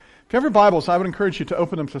If you have your Bibles, I would encourage you to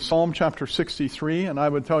open them to Psalm chapter 63, and I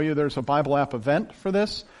would tell you there's a Bible app event for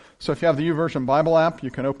this. So if you have the YouVersion Bible app, you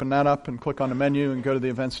can open that up and click on the menu and go to the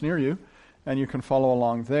events near you, and you can follow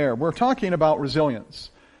along there. We're talking about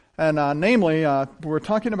resilience. And namely, we're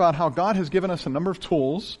talking about how God has given us a number of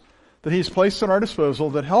tools that He's placed at our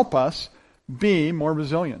disposal that help us be more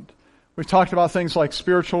resilient. We've talked about things like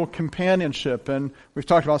spiritual companionship, and we've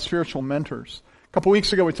talked about spiritual mentors. A couple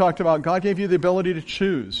weeks ago, we talked about God gave you the ability to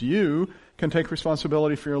choose. You can take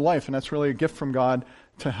responsibility for your life, and that's really a gift from God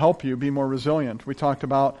to help you be more resilient. We talked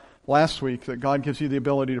about last week that God gives you the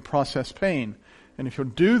ability to process pain. And if you'll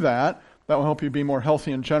do that, that will help you be more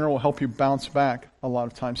healthy in general, will help you bounce back a lot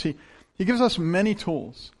of times. He gives us many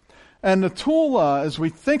tools. And the tool, as we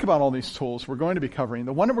think about all these tools we're going to be covering,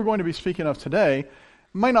 the one that we're going to be speaking of today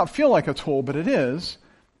might not feel like a tool, but it is.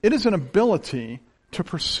 It is an ability to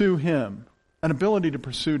pursue Him, an ability to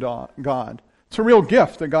pursue God. It's a real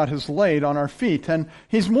gift that God has laid on our feet. And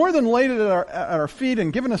He's more than laid it at our feet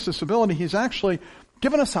and given us this ability. He's actually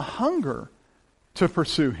given us a hunger to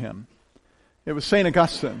pursue Him. It was St.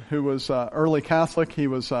 Augustine, who was early Catholic. He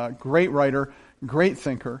was a great writer, great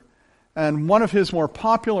thinker. And one of his more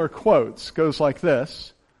popular quotes goes like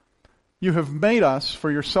this: "You have made us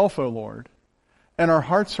for yourself, O Lord, and our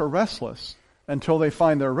hearts are restless until they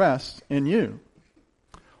find their rest in you."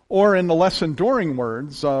 Or in the less enduring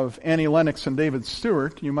words of Annie Lennox and David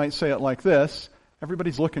Stewart, you might say it like this: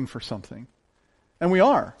 everybody's looking for something. And we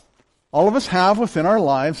are. All of us have within our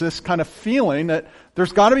lives this kind of feeling that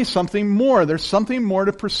there's got to be something more. There's something more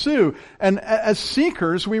to pursue. And as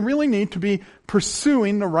seekers, we really need to be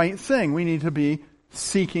pursuing the right thing. We need to be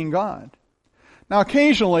seeking God. Now,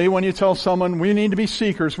 occasionally, when you tell someone we need to be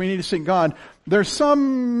seekers, we need to seek God, there's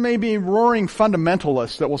some maybe roaring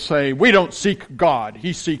fundamentalists that will say, we don't seek God,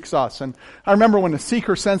 He seeks us. And I remember when the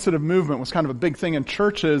seeker-sensitive movement was kind of a big thing in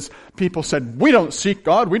churches, people said, we don't seek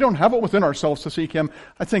God, we don't have it within ourselves to seek Him.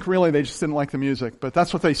 I think really they just didn't like the music, but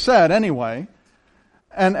that's what they said anyway.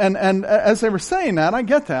 And as they were saying that, I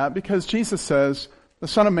get that, because Jesus says the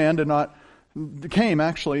Son of Man came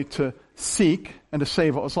actually to seek and to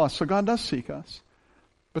save what was lost. So God does seek us.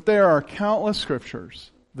 But there are countless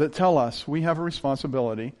scriptures that tell us we have a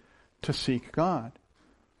responsibility to seek God.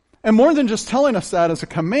 And more than just telling us that as a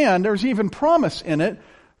command, there's even promise in it.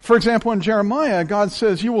 For example, in Jeremiah, God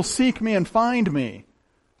says, you will seek me and find me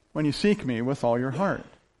when you seek me with all your heart.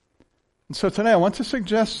 And so today I want to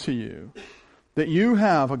suggest to you that you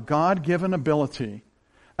have a God-given ability,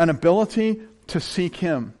 an ability to seek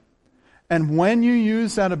Him. And when you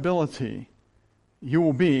use that ability, you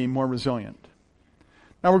will be more resilient.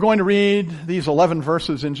 Now we're going to read these 11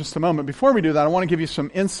 verses in just a moment. Before we do that, I want to give you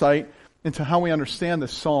some insight into how we understand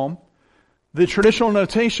this psalm. The traditional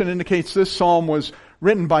notation indicates this psalm was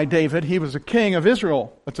written by David. He was a king of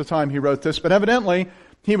Israel at the time he wrote this, but evidently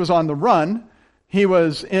he was on the run. He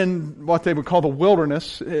was in what they would call the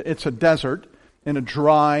wilderness. It's a desert, in a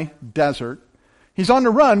dry desert. He's on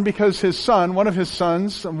the run because his son, one of his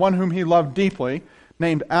sons, one whom he loved deeply,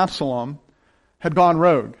 named Absalom, had gone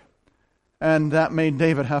rogue. And that made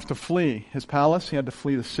David have to flee his palace. He had to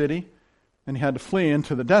flee the city, and he had to flee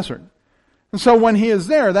into the desert. And so when he is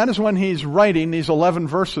there, that is when he's writing these 11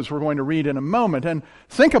 verses we're going to read in a moment. And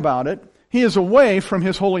think about it. He is away from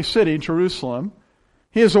his holy city, Jerusalem.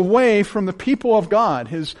 He is away from the people of God,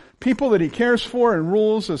 his people that he cares for and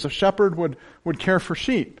rules as a shepherd would care for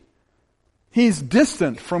sheep. He's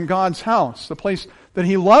distant from God's house, the place that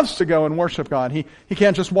he loves to go and worship God. He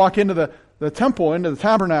can't just walk into the temple, into the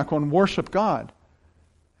tabernacle and worship God.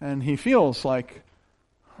 And he feels like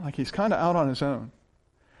he's kind of out on his own.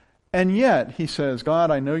 And yet, he says,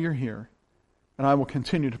 God, I know you're here, and I will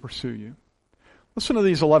continue to pursue you. Listen to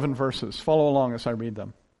these 11 verses. Follow along as I read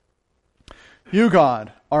them. You,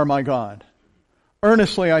 God, are my God.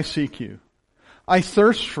 Earnestly I seek you. I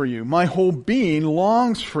thirst for you. My whole being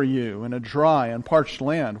longs for you in a dry and parched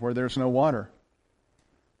land where there's no water.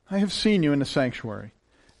 I have seen you in the sanctuary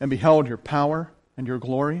and beheld your power and your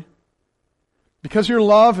glory. Because your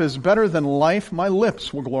love is better than life, my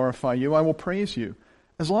lips will glorify you. I will praise you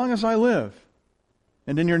as long as I live.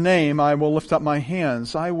 And in your name I will lift up my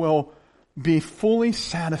hands. I will be fully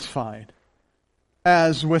satisfied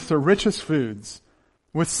as with the richest foods.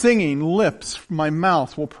 With singing lips, my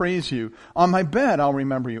mouth will praise you. On my bed, I'll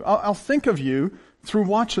remember you. I'll think of you through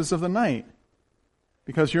watches of the night.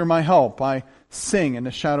 Because you're my help, I sing in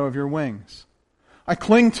the shadow of your wings. I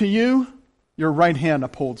cling to you, your right hand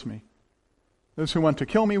upholds me. Those who want to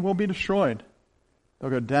kill me will be destroyed. They'll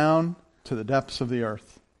go down to the depths of the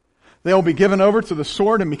earth. They will be given over to the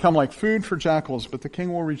sword and become like food for jackals, but the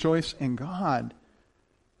king will rejoice in God.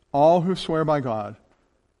 All who swear by God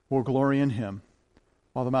will glory in him,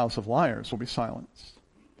 while the mouths of liars will be silenced.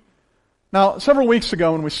 Now, several weeks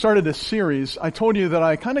ago when we started this series, I told you that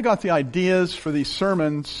I kind of got the ideas for these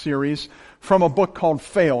sermon series from a book called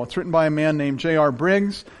Fail. It's written by a man named J.R.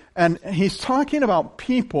 Briggs, and he's talking about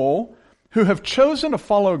people who have chosen to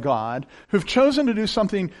follow God, who've chosen to do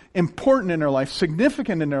something important in their life,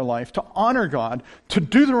 significant in their life, to honor God, to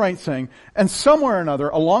do the right thing, and somewhere or another,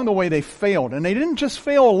 along the way, they failed. And they didn't just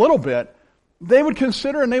fail a little bit. They would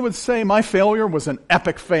consider and they would say, my failure was an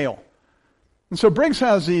epic fail. And so Briggs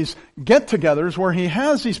has these get-togethers where he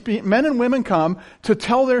has these men and women come to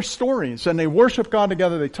tell their stories, and they worship God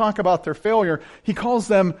together, they talk about their failure. He calls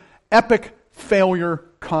them epic failure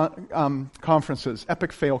conferences,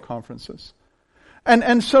 epic fail conferences.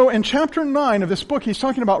 And so in chapter 9 of this book, he's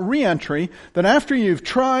talking about re-entry, that after you've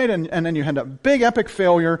tried and then you had a big epic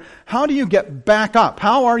failure, how do you get back up?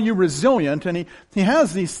 How are you resilient? And he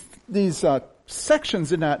has these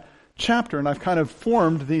sections in that chapter, and I've kind of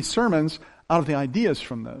formed these sermons out of the ideas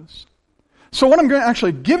from those. So what I'm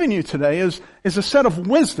actually giving you today is a set of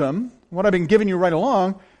wisdom. What I've been giving you right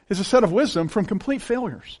along is a set of wisdom from complete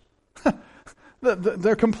failures.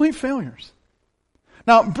 They're complete failures.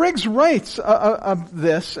 Now, Briggs writes of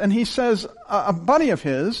this, and he says a buddy of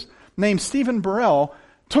his named Stephen Burrell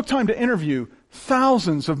took time to interview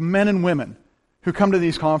thousands of men and women who come to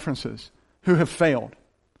these conferences who have failed.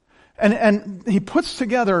 And he puts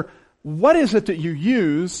together, what is it that you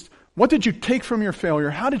used? What did you take from your failure?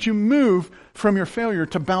 How did you move from your failure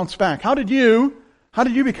to bounce back? How did you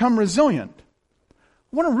become resilient?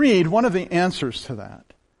 I want to read one of the answers to that.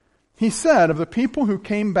 He said of the people who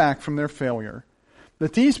came back from their failure,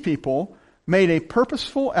 that these people made a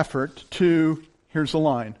purposeful effort to, here's the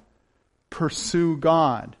line, pursue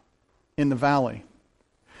God in the valley,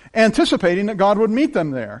 anticipating that God would meet them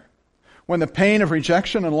there. When the pain of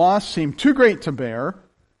rejection and loss seemed too great to bear,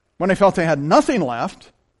 when they felt they had nothing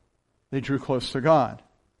left, they drew close to God.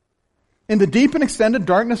 In the deep and extended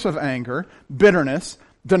darkness of anger, bitterness,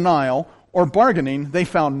 denial, or bargaining, they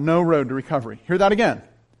found no road to recovery. Hear that again.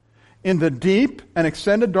 In the deep and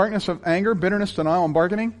extended darkness of anger, bitterness, denial, and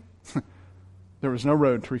bargaining, there was no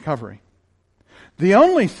road to recovery. The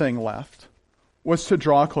only thing left was to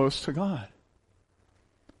draw close to God.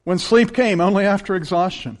 When sleep came only after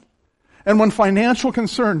exhaustion, and when financial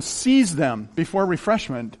concerns seized them before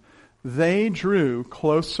refreshment, they drew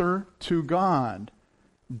closer to God.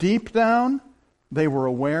 Deep down, they were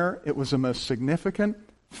aware it was the most significant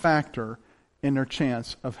factor in their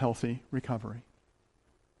chance of healthy recovery.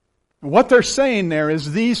 What they're saying there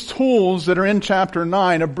is these tools that are in chapter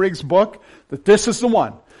 9 of Briggs' book, that this is the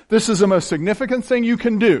one. This is the most significant thing you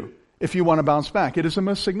can do if you want to bounce back. It is the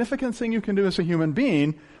most significant thing you can do as a human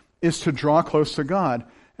being is to draw close to God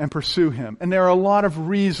and pursue Him. And there are a lot of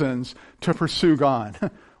reasons to pursue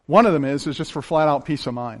God. One of them is just for flat out peace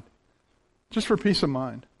of mind. Just for peace of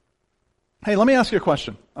mind. Hey, let me ask you a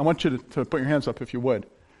question. I want you to put your hands up if you would.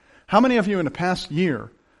 How many of you in the past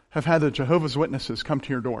year have had the Jehovah's Witnesses come to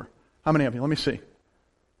your door? How many of you? Let me see.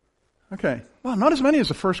 Okay. Well, not as many as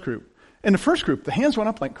the first group. In the first group, the hands went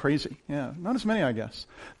up like crazy. Yeah, not as many, I guess.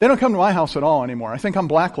 They don't come to my house at all anymore. I think I'm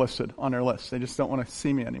blacklisted on their list. They just don't want to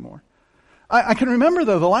see me anymore. I can remember,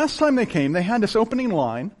 though, the last time they came, they had this opening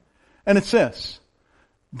line, and it's this.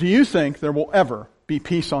 Do you think there will ever be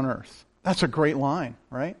peace on earth? That's a great line,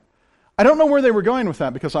 right? I don't know where they were going with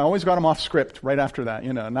that because I always got them off script right after that.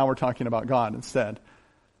 Now we're talking about God instead.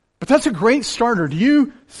 But that's a great starter. Do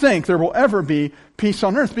you think there will ever be peace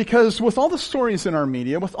on earth? Because with all the stories in our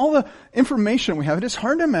media, with all the information we have, it is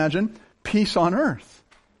hard to imagine peace on earth.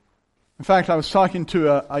 In fact, I was talking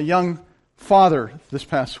to a young father this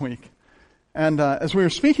past week. And as we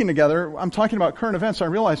were speaking together, I'm talking about current events. I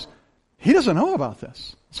realized he doesn't know about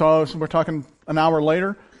this. So we're talking an hour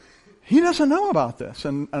later. He doesn't know about this.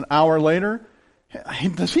 And an hour later,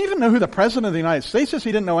 does he even know who the President of the United States is?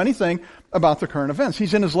 He didn't know anything about the current events.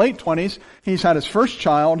 He's in his late 20s. He's had his first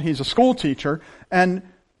child. He's a school teacher. And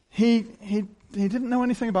he didn't know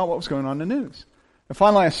anything about what was going on in the news. And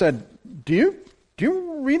finally I said, do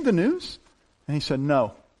you read the news? And he said,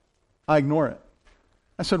 no, I ignore it.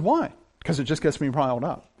 I said, why? Because it just gets me riled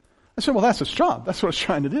up. I said, well, that's its job. That's what it's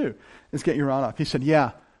trying to do, is get you riled up. He said,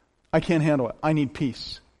 yeah, I can't handle it. I need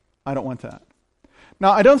peace. I don't want that.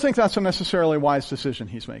 Now, I don't think that's a necessarily wise decision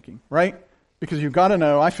he's making, right? Because you've got to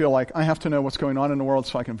know, I feel like I have to know what's going on in the world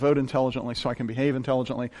so I can vote intelligently, so I can behave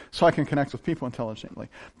intelligently, so I can connect with people intelligently.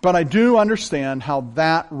 But I do understand how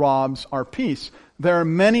that robs our peace. There are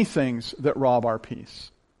many things that rob our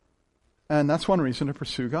peace. And that's one reason to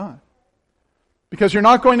pursue God. Because you're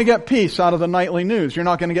not going to get peace out of the nightly news. You're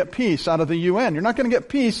not going to get peace out of the UN. You're not going to get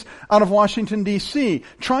peace out of Washington, D.C.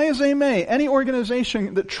 Try as they may, any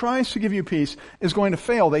organization that tries to give you peace is going to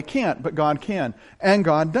fail. They can't, but God can. And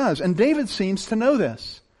God does. And David seems to know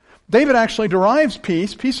this. David actually derives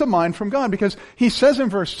peace of mind from God, because he says in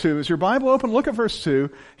verse 2, is your Bible open? Look at verse 2.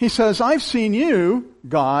 He says, I've seen you,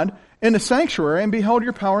 God, in the sanctuary and beheld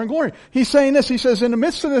your power and glory. He's saying this. He says, in the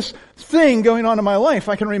midst of this thing going on in my life,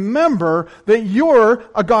 I can remember that you're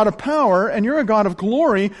a God of power and you're a God of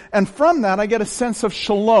glory. And from that, I get a sense of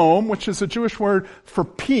shalom, which is a Jewish word for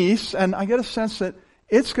peace. And I get a sense that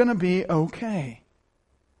it's going to be okay.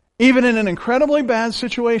 Even in an incredibly bad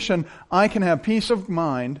situation, I can have peace of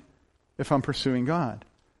mind if I'm pursuing God.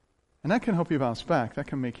 And that can help you bounce back. That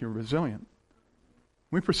can make you resilient.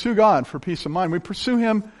 We pursue God for peace of mind. We pursue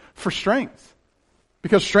Him for strength,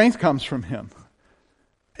 because strength comes from Him.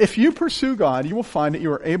 If you pursue God, you will find that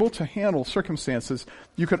you are able to handle circumstances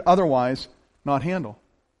you could otherwise not handle.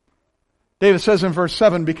 David says in verse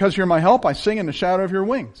 7, because you're my help, I sing in the shadow of your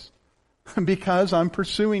wings. Because I'm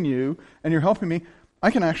pursuing you and you're helping me,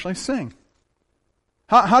 I can actually sing.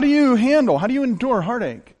 How do you endure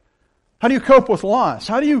heartache? How do you cope with loss?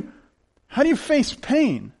 How do you face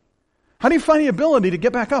pain? How do you find the ability to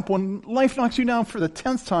get back up when life knocks you down for the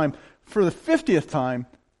 10th time, for the 50th time,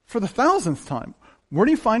 for the 1,000th time? Where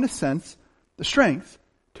do you find the strength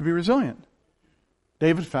to be resilient?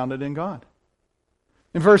 David found it in God.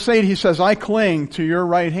 In verse 8 he says, I cling to your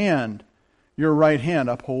right hand. Your right hand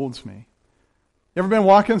upholds me. You ever been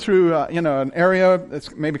walking through an area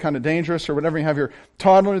that's maybe kind of dangerous or whatever, you have your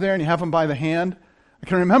toddler there and you have him by the hand? I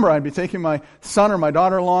can remember I'd be taking my son or my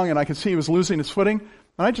daughter along and I could see he was losing his footing.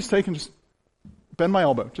 And I just take and just bend my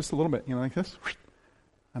elbow just a little bit, like this.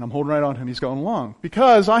 And I'm holding right on to him. He's going along.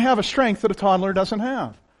 Because I have a strength that a toddler doesn't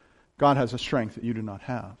have. God has a strength that you do not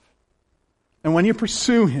have. And when you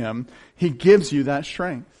pursue Him, He gives you that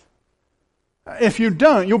strength. If you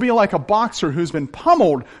don't, you'll be like a boxer who's been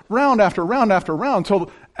pummeled round after round after round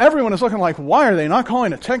until everyone is looking like, why are they not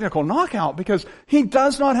calling a technical knockout? Because he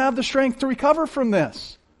does not have the strength to recover from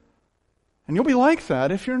this. And you'll be like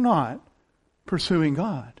that if you're not pursuing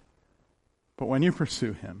God. But when you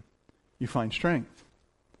pursue Him, you find strength.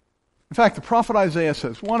 In fact, the prophet Isaiah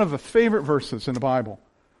says, one of the favorite verses in the Bible,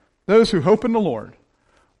 those who hope in the Lord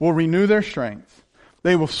will renew their strength.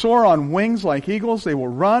 They will soar on wings like eagles. They will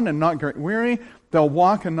run and not get weary. They'll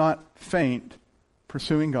walk and not faint.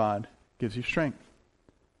 Pursuing God gives you strength.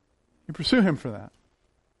 You pursue Him for that.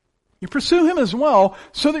 You pursue Him as well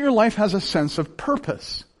so that your life has a sense of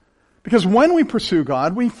purpose. Because when we pursue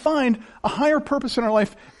God, we find a higher purpose in our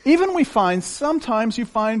life. Sometimes you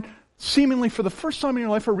find, seemingly for the first time in your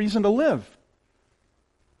life, a reason to live.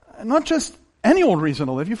 Not just any old reason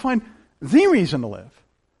to live. You find the reason to live.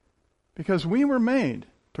 Because we were made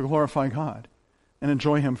to glorify God and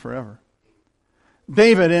enjoy Him forever.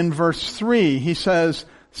 David, in verse 3, he says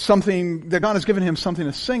something, that God has given him something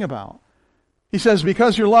to sing about. He says,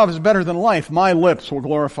 because your love is better than life, my lips will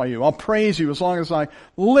glorify you. I'll praise you as long as I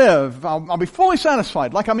live. I'll be fully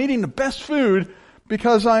satisfied, like I'm eating the best food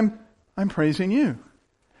because I'm praising you.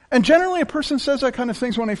 And generally a person says that kind of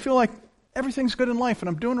things when they feel like everything's good in life and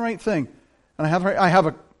I'm doing the right thing. And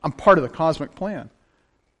I'm part of the cosmic plan.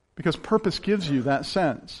 Because purpose gives you that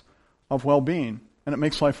sense of well-being, and it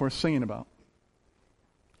makes life worth singing about.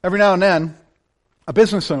 Every now and then, a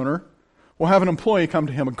business owner will have an employee come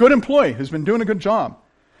to him, a good employee who's been doing a good job.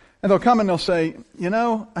 And they'll come and they'll say,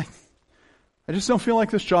 I just don't feel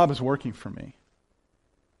like this job is working for me.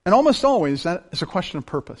 And almost always, that is a question of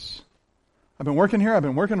purpose. I've been working here, I've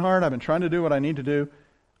been working hard, I've been trying to do what I need to do.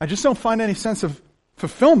 I just don't find any sense of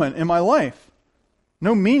fulfillment in my life.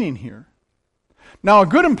 No meaning here. Now, a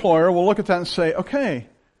good employer will look at that and say, okay,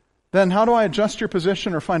 then how do I adjust your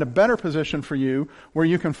position or find a better position for you where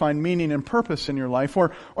you can find meaning and purpose in your life?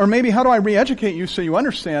 Or maybe how do I re-educate you so you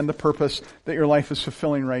understand the purpose that your life is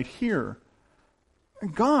fulfilling right here?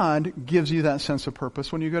 God gives you that sense of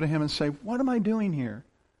purpose when you go to Him and say, what am I doing here?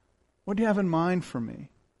 What do you have in mind for me?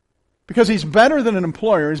 Because He's better than an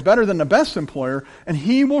employer. He's better than the best employer. And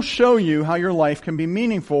He will show you how your life can be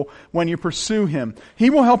meaningful when you pursue Him. He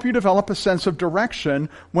will help you develop a sense of direction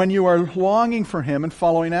when you are longing for Him and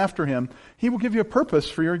following after Him. He will give you a purpose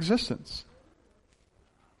for your existence.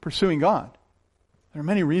 Pursuing God. There are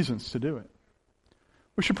many reasons to do it.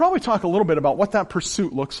 We should probably talk a little bit about what that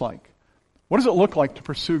pursuit looks like. What does it look like to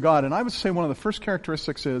pursue God? And I would say one of the first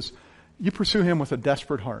characteristics is you pursue Him with a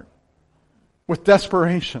desperate heart. With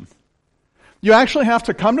desperation. You actually have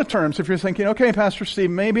to come to terms if you're thinking, okay, Pastor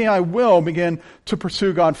Steve, maybe I will begin to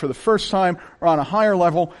pursue God for the first time or on a higher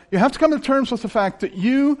level. You have to come to terms with the fact that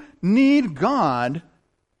you need God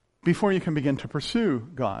before you can begin to pursue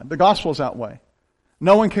God. The gospel is that way.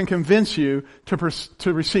 No one can convince you to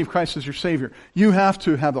receive Christ as your Savior. You have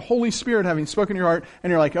to have the Holy Spirit having spoken to your heart,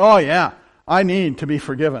 and you're like, oh yeah, I need to be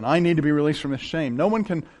forgiven. I need to be released from this shame. No one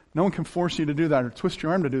can force you to do that or twist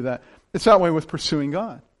your arm to do that. It's that way with pursuing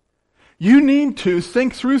God. You need to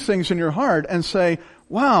think through things in your heart and say,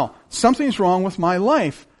 wow, something's wrong with my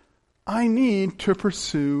life. I need to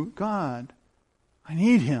pursue God. I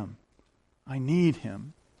need Him. I need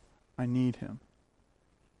Him. I need Him.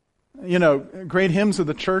 You know, great hymns of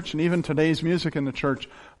the church and even today's music in the church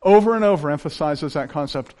over and over emphasizes that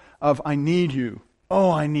concept of I need you.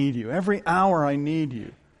 Oh, I need you. Every hour I need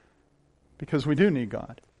you. Because we do need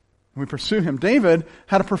God. We pursue Him. David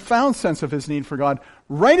had a profound sense of his need for God.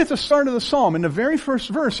 Right at the start of the psalm, in the very first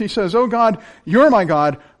verse, he says, "Oh God, you're my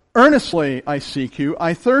God. Earnestly I seek you.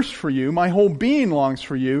 I thirst for you. My whole being longs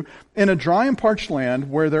for you. In a dry and parched land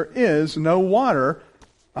where there is no water,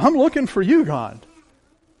 I'm looking for you, God."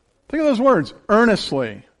 Think of those words.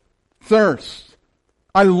 Earnestly. Thirst.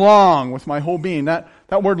 I long with my whole being. That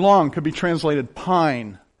word long could be translated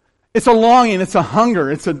pine. It's a longing. It's a hunger.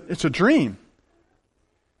 It's a dream.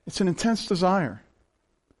 It's an intense desire.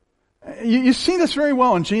 You see this very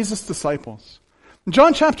well in Jesus' disciples. In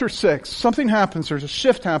John chapter 6, something happens, there's a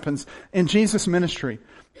shift happens in Jesus' ministry.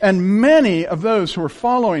 And many of those who were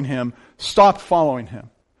following Him stopped following Him.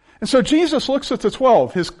 And so Jesus looks at the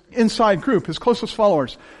 12, His inside group, His closest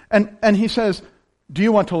followers, and He says, do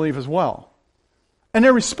you want to leave as well? And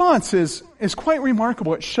their response is quite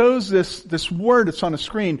remarkable. It shows this word that's on the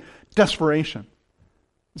screen, desperation.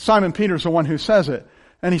 Simon Peter's the one who says it.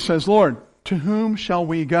 And he says, Lord, to whom shall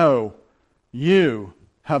we go? You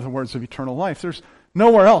have the words of eternal life. There's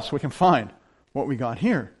nowhere else we can find what we got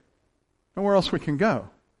here. Nowhere else we can go.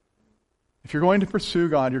 If you're going to pursue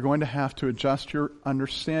God, you're going to have to adjust your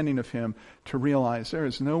understanding of Him to realize there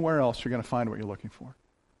is nowhere else you're going to find what you're looking for.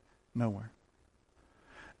 Nowhere.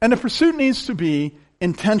 And the pursuit needs to be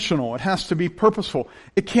intentional. It has to be purposeful.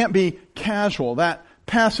 It can't be casual. That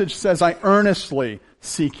passage says, I earnestly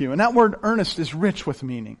seek you. And that word earnest is rich with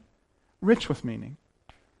meaning. Rich with meaning.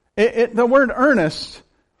 The word earnest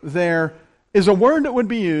there is a word that would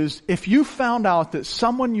be used if you found out that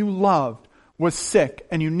someone you loved was sick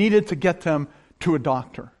and you needed to get them to a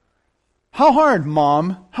doctor. How hard,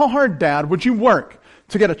 Mom, how hard, Dad, would you work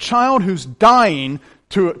to get a child who's dying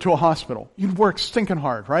to a hospital? You'd work stinking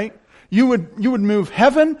hard, right? You would move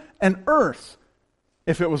heaven and earth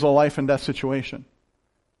if it was a life and death situation.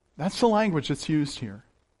 That's the language that's used here.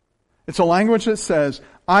 It's a language that says,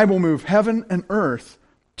 I will move heaven and earth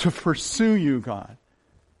to pursue you, God.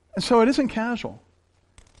 And so it isn't casual.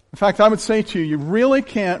 In fact, I would say to you, you really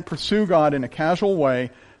can't pursue God in a casual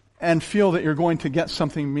way and feel that you're going to get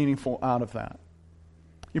something meaningful out of that.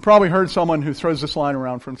 You probably heard someone who throws this line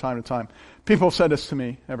around from time to time. People have said this to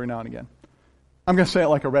me every now and again. I'm going to say it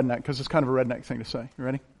like a redneck because it's kind of a redneck thing to say. You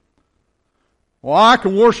ready? Well, I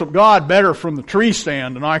can worship God better from the tree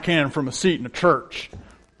stand than I can from a seat in a church.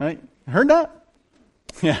 Right? Heard that?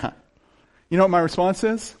 Yeah. You know what my response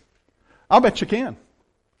is? I'll bet you can.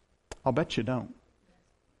 I'll bet you don't.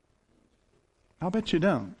 I'll bet you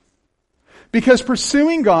don't. Because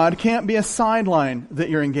pursuing God can't be a sideline that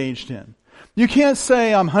you're engaged in. You can't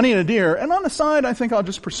say, I'm hunting a deer, and on the side, I think I'll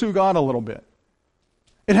just pursue God a little bit.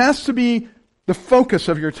 It has to be the focus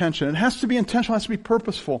of your attention. It has to be intentional. It has to be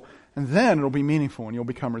purposeful. And then it'll be meaningful and you'll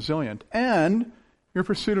become resilient. And your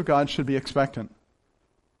pursuit of God should be expectant.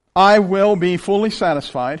 I will be fully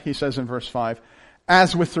satisfied, he says in verse 5,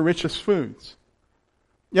 as with the richest foods.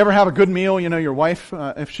 You ever have a good meal? You know, your wife,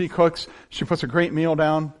 if she cooks, she puts a great meal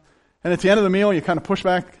down. And at the end of the meal, you kind of push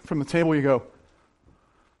back from the table, you go,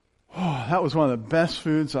 oh, that was one of the best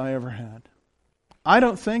foods I ever had. I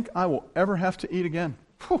don't think I will ever have to eat again.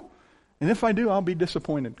 Whew. And if I do, I'll be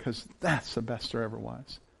disappointed because that's the best there ever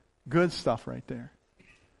was. Good stuff right there.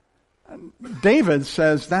 And David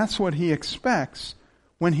says that's what he expects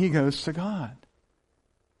when he goes to God.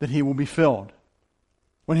 That he will be filled.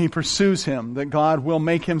 When he pursues Him, that God will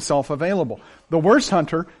make Himself available. The worst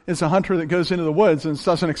hunter is a hunter that goes into the woods and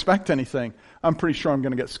doesn't expect anything. I'm pretty sure I'm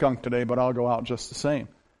going to get skunked today, but I'll go out just the same.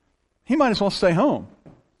 He might as well stay home.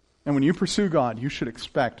 And when you pursue God, you should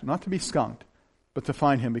expect not to be skunked, but to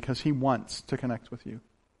find Him because He wants to connect with you.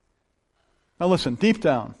 Now listen, deep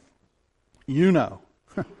down, you know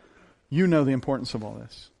the importance of all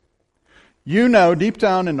this. You know deep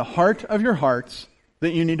down in the heart of your hearts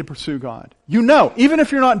that you need to pursue God. You know, even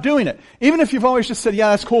if you're not doing it, even if you've always just said, yeah,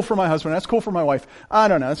 that's cool for my husband, that's cool for my wife, I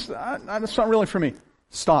don't know, it's not really for me.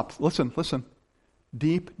 Stop. Listen.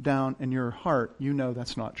 Deep down in your heart, you know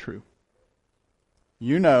that's not true.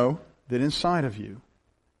 You know that inside of you,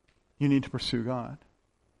 you need to pursue God.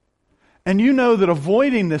 And you know that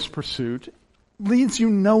avoiding this pursuit leads you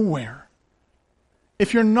nowhere.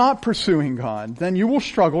 If you're not pursuing God, then you will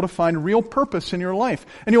struggle to find real purpose in your life.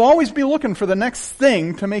 And you'll always be looking for the next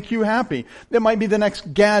thing to make you happy. It might be the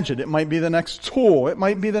next gadget. It might be the next tool. It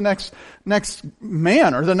might be the next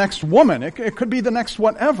man or the next woman. It could be the next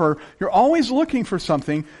whatever. You're always looking for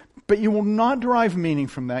something, but you will not derive meaning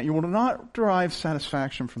from that. You will not derive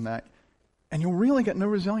satisfaction from that. And you'll really get no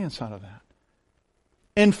resilience out of that.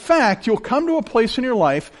 In fact, you'll come to a place in your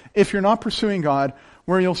life, if you're not pursuing God,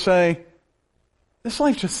 where you'll say, this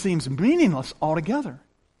life just seems meaningless altogether.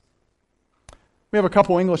 We have a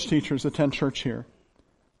couple English teachers attend church here.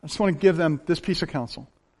 I just want to give them this piece of counsel.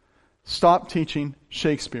 Stop teaching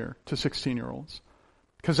Shakespeare to 16-year-olds,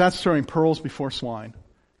 because that's throwing pearls before swine.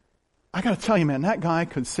 I got to tell you, man, that guy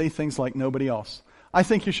could say things like nobody else. I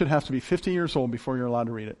think you should have to be 50 years old before you're allowed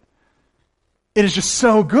to read it. It is just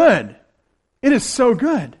so good. It is so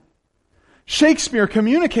good. Shakespeare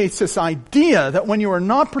communicates this idea that when you are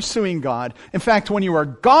not pursuing God, in fact, when you are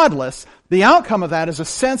godless, the outcome of that is a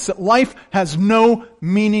sense that life has no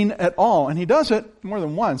meaning at all. And he does it more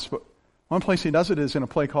than once, but one place he does it is in a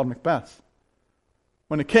play called Macbeth,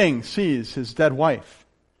 when the king sees his dead wife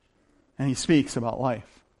and he speaks about life.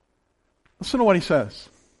 Listen to what he says.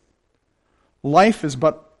 Life is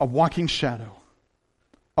but a walking shadow,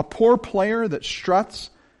 a poor player that struts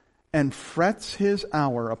and frets his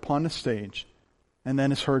hour upon the stage, and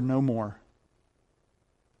then is heard no more.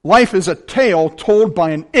 Life is a tale told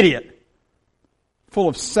by an idiot, full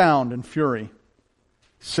of sound and fury,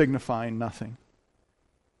 signifying nothing.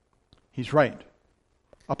 He's right,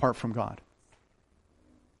 apart from God.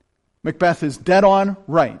 Macbeth is dead on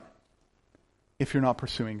right if you're not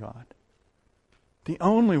pursuing God. The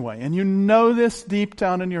only way, and you know this deep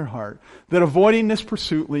down in your heart, that avoiding this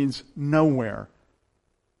pursuit leads nowhere.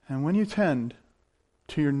 And when you tend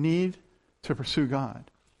to your need to pursue God,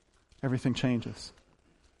 everything changes.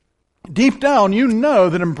 Deep down, you know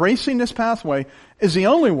that embracing this pathway is the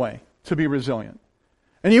only way to be resilient.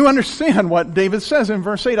 And you understand what David says in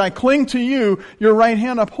verse 8, I cling to you, your right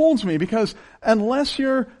hand upholds me, because unless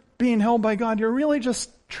you're being held by God, you're really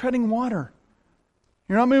just treading water.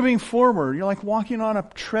 You're not moving forward. You're like walking on a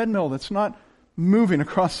treadmill that's not moving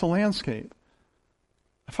across the landscape.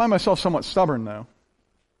 I find myself somewhat stubborn, though.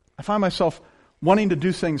 I find myself wanting to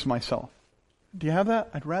do things myself. Do you have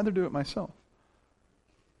that? I'd rather do it myself.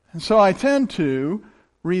 And so I tend to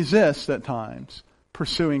resist at times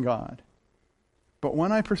pursuing God. But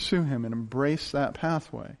when I pursue Him and embrace that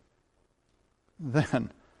pathway,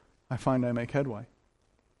 then I find I make headway.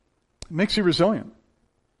 It makes you resilient.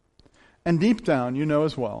 And deep down, you know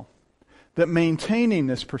as well that maintaining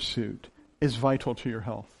this pursuit is vital to your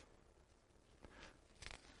health.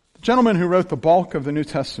 The gentleman who wrote the bulk of the New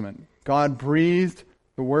Testament, God breathed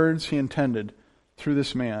the words He intended through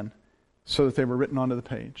this man so that they were written onto the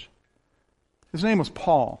page. His name was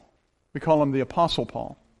Paul. We call him the Apostle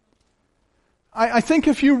Paul. I think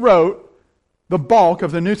if you wrote the bulk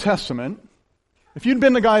of the New Testament, if you'd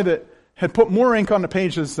been the guy that had put more ink on the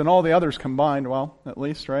pages than all the others combined, well, at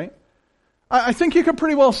least, right? I think you could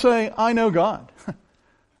pretty well say, I know God.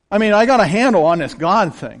 I mean, I got a handle on this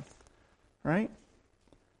God thing, right?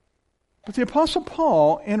 But the Apostle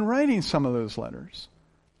Paul, in writing some of those letters,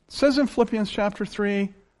 says in Philippians chapter 3,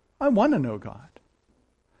 I want to know God.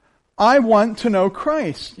 I want to know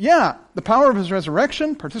Christ. Yeah, the power of His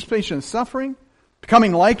resurrection, participation in suffering,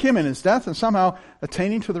 becoming like Him in His death, and somehow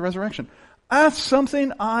attaining to the resurrection. That's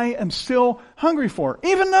something I am still hungry for.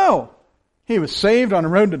 Even though he was saved on the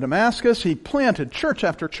road to Damascus, he planted church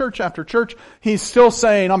after church after church, he's still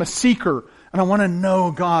saying, I'm a seeker, and I want to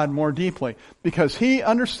know God more deeply. Because he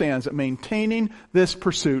understands that maintaining this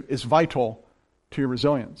pursuit is vital to your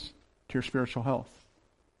resilience, to your spiritual health.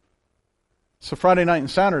 So Friday night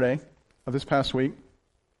and Saturday of this past week,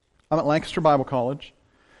 I'm at Lancaster Bible College,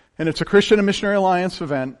 and it's a Christian and Missionary Alliance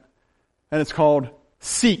event, and it's called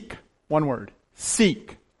Seek. One word,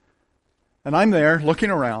 Seek. And I'm there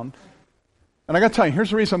looking around, and I got to tell you,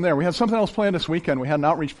 here's the reason I'm there. We had something else planned this weekend. We had an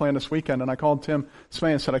outreach plan this weekend, and I called Tim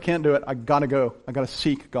Smay and said, I can't do it. I got to go. I got to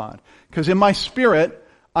seek God. Because in my spirit,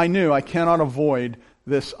 I knew I cannot avoid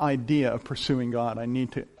this idea of pursuing God. I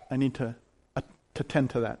need to tend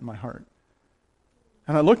to that in my heart.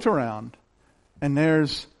 And I looked around, and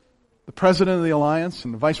there's the president of the Alliance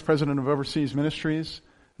and the vice president of overseas ministries,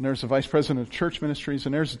 and there's the vice president of church ministries,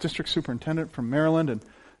 and there's the district superintendent from Maryland, and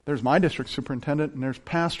there's my district superintendent, and there's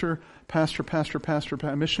pastor,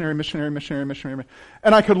 missionary.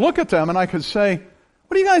 And I could look at them and I could say,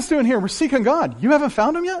 what are you guys doing here? We're seeking God. You haven't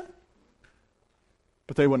found him yet?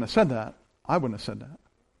 But they wouldn't have said that. I wouldn't have said that.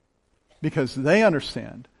 Because they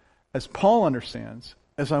understand, as Paul understands,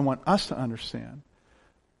 as I want us to understand,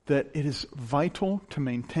 that it is vital to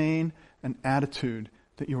maintain an attitude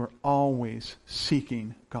that you are always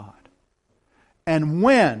seeking God. And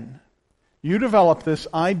when you develop this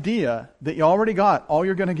idea that you already got all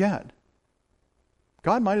you're going to get,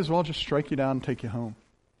 God might as well just strike you down and take you home,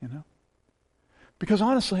 you know? Because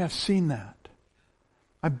honestly, I've seen that.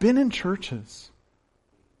 I've been in churches.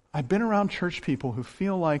 I've been around church people who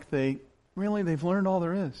feel like they've learned all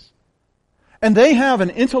there is. And they have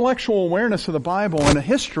an intellectual awareness of the Bible and a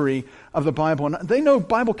history of the Bible. And they know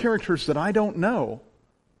Bible characters that I don't know.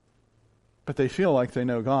 But they feel like they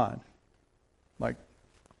know God. Like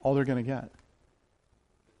all they're going to get.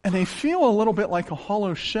 And they feel a little bit like a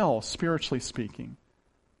hollow shell, spiritually speaking.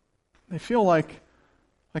 They feel like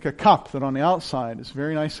a cup that on the outside is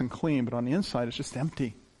very nice and clean, but on the inside it's just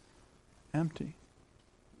empty. Empty.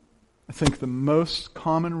 I think the most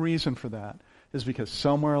common reason for that is because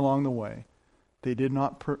somewhere along the way, they did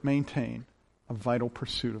not maintain a vital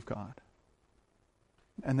pursuit of God.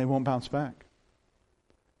 And they won't bounce back.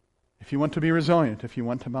 If you want to be resilient, if you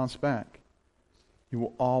want to bounce back, you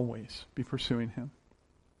will always be pursuing him.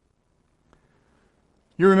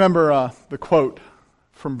 You remember the quote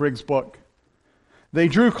from Briggs' book. They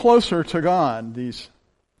drew closer to God, these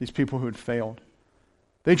people who had failed.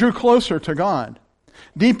 They drew closer to God.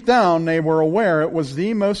 Deep down, they were aware it was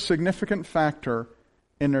the most significant factor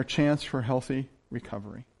in their chance for healthy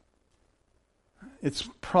recovery. It's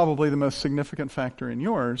probably the most significant factor in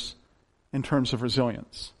yours in terms of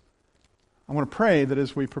resilience. I want to pray that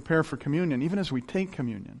as we prepare for communion, even as we take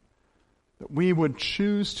communion, that we would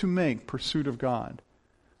choose to make pursuit of God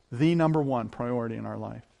the number one priority in our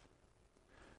life.